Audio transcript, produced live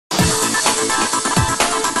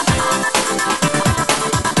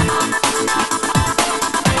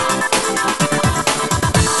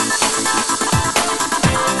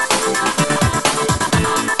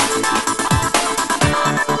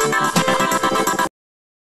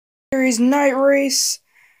Series night race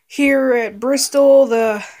here at Bristol,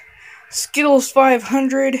 the Skittles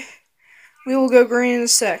 500. We will go green in a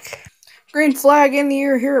sec. Green flag in the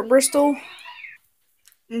air here at Bristol.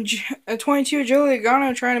 22 Joe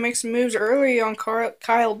Logano trying to make some moves early on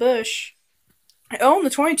Kyle Busch. Oh, and the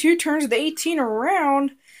 22 turns the 18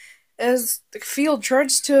 around as the field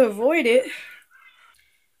tries to avoid it.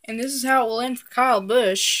 And this is how it will end for Kyle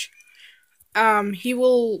Busch. He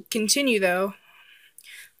will continue though.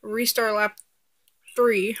 Restart lap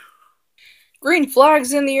 3. Green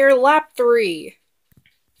flags in the air, lap 3.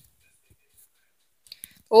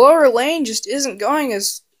 The lower lane just isn't going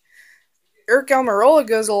as Eric Almirola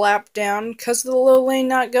goes a lap down because of the low lane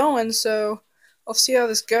not going, so I'll see how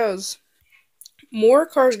this goes. More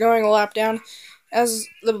cars going a lap down as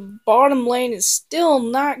the bottom lane is still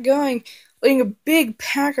not going, leaving a big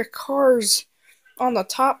pack of cars on the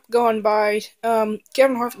top going by.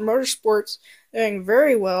 Kevin Hartford Motorsports doing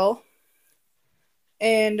very well.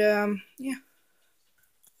 And, yeah.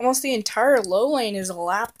 Almost the entire low lane is a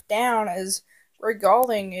lap down as Greg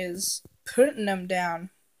Galding is putting them down.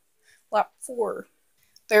 Lap 4.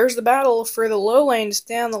 There's the battle for the low lane to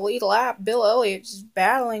stay on the lead lap. Bill Elliott just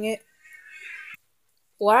battling it.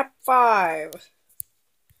 Lap 5.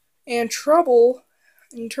 And trouble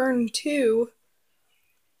in turn 2.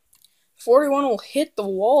 41 will hit the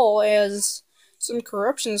wall as some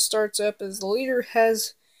corruption starts up as the leader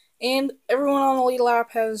has, and everyone on the lead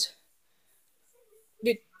lap has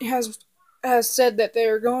said that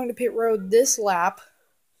they're going to pit road this lap.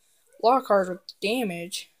 A lot of cars with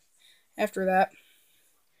damage after that.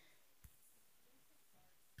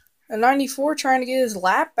 A 94 trying to get his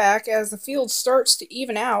lap back as the field starts to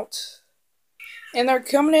even out. And they're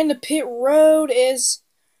coming into pit road as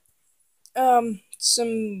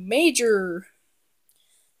some major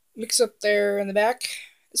mix-up there in the back.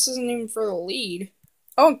 This isn't even for the lead.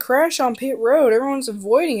 Oh, and crash on pit road. Everyone's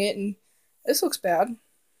avoiding it, and this looks bad.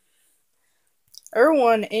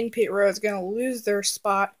 Everyone in pit road is going to lose their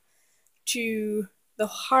spot to the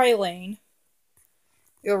high lane.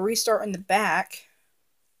 They'll restart in the back.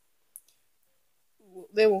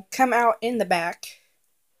 They will come out in the back.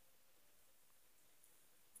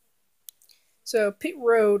 So pit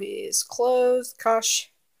road is closed.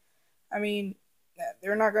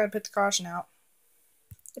 They're not going to put the caution out.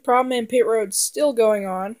 The problem in pit road's still going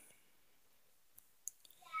on.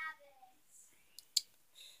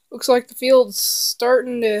 Looks like the field's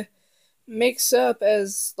starting to mix up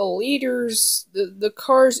as the leaders, the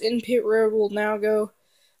cars in pit road will now go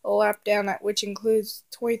a lap down, which includes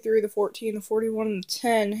 23, the 14, the 41, and the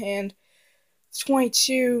 10, and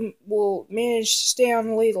 22 will manage to stay on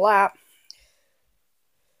the lead lap.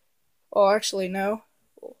 Well, actually, no.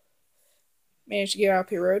 We'll manage to get out of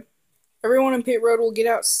pit road. Everyone in pit road will get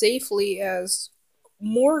out safely as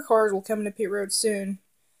more cars will come into pit road soon,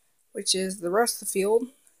 which is the rest of the field.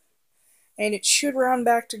 And it should round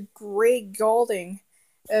back to Greg Galding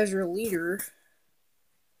as your leader.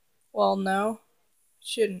 Well, no.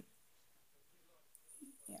 Shouldn't.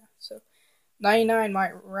 Yeah, so 99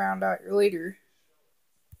 might round out your leader.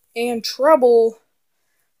 And trouble.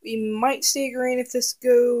 We might stay green if this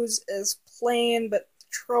goes as planned, but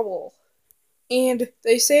trouble. And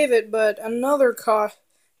they save it, but another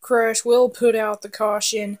crash will put out the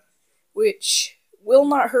caution, which will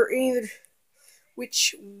not hurt either.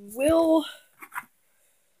 Which will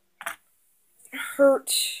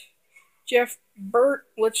hurt Jeff Burt,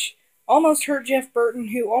 which almost hurt Jeff Burton,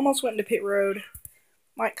 who almost went into pit road.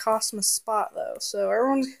 Might cost him a spot, though. So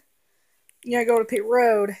everyone's going to go to pit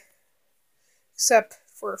road, except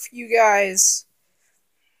for a few guys.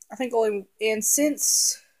 I think only, and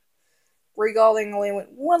since Greg Galding only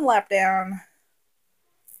went one lap down,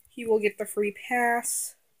 he will get the free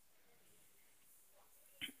pass.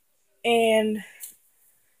 And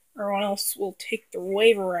everyone else will take the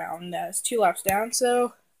wave around. That's 2 laps down.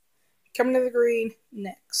 So, coming to the green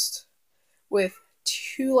next. With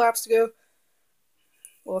 2 laps to go.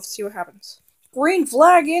 We'll have to see what happens. Green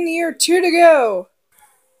flag in the air, 2 to go.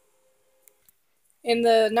 And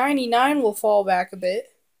the 99 will fall back a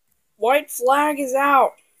bit. White flag is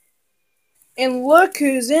out. And look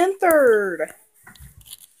who's in third.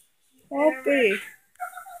 Whoopee.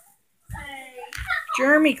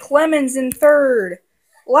 Jeremy Clemens in third.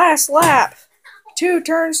 Last lap. 2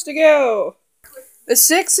 turns to go. The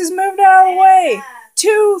 6 is moved out of the way.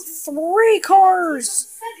 3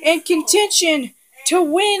 cars in contention to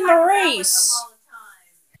win the race.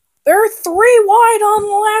 They're 3 wide on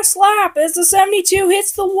the last lap as the 72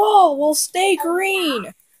 hits the wall. Will stay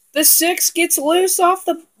green. The 6 gets loose off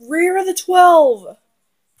the rear of the 12.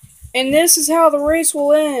 And this is how the race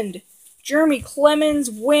will end. Jeremy Clemens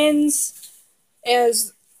wins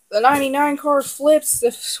as the 99 car flips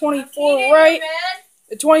the 24 right.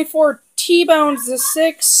 The 24 T-bones the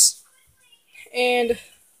 6. And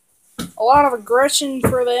a lot of aggression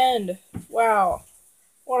for the end. Wow.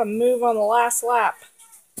 What a move on the last lap.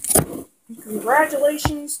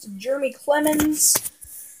 Congratulations to Jeremy Clemens.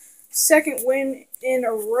 Second win in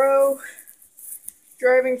a row.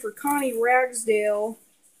 Driving for Connie Ragsdale.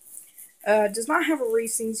 Does not have a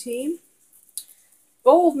racing team.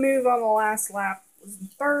 Bold move on the last lap. Was in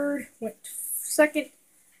third. Went second.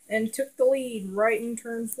 And took the lead right in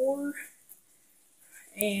turn 4.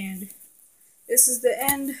 And this is the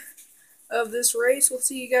end of this race. We'll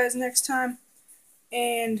see you guys next time.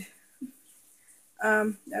 And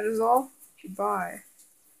that is all. Goodbye.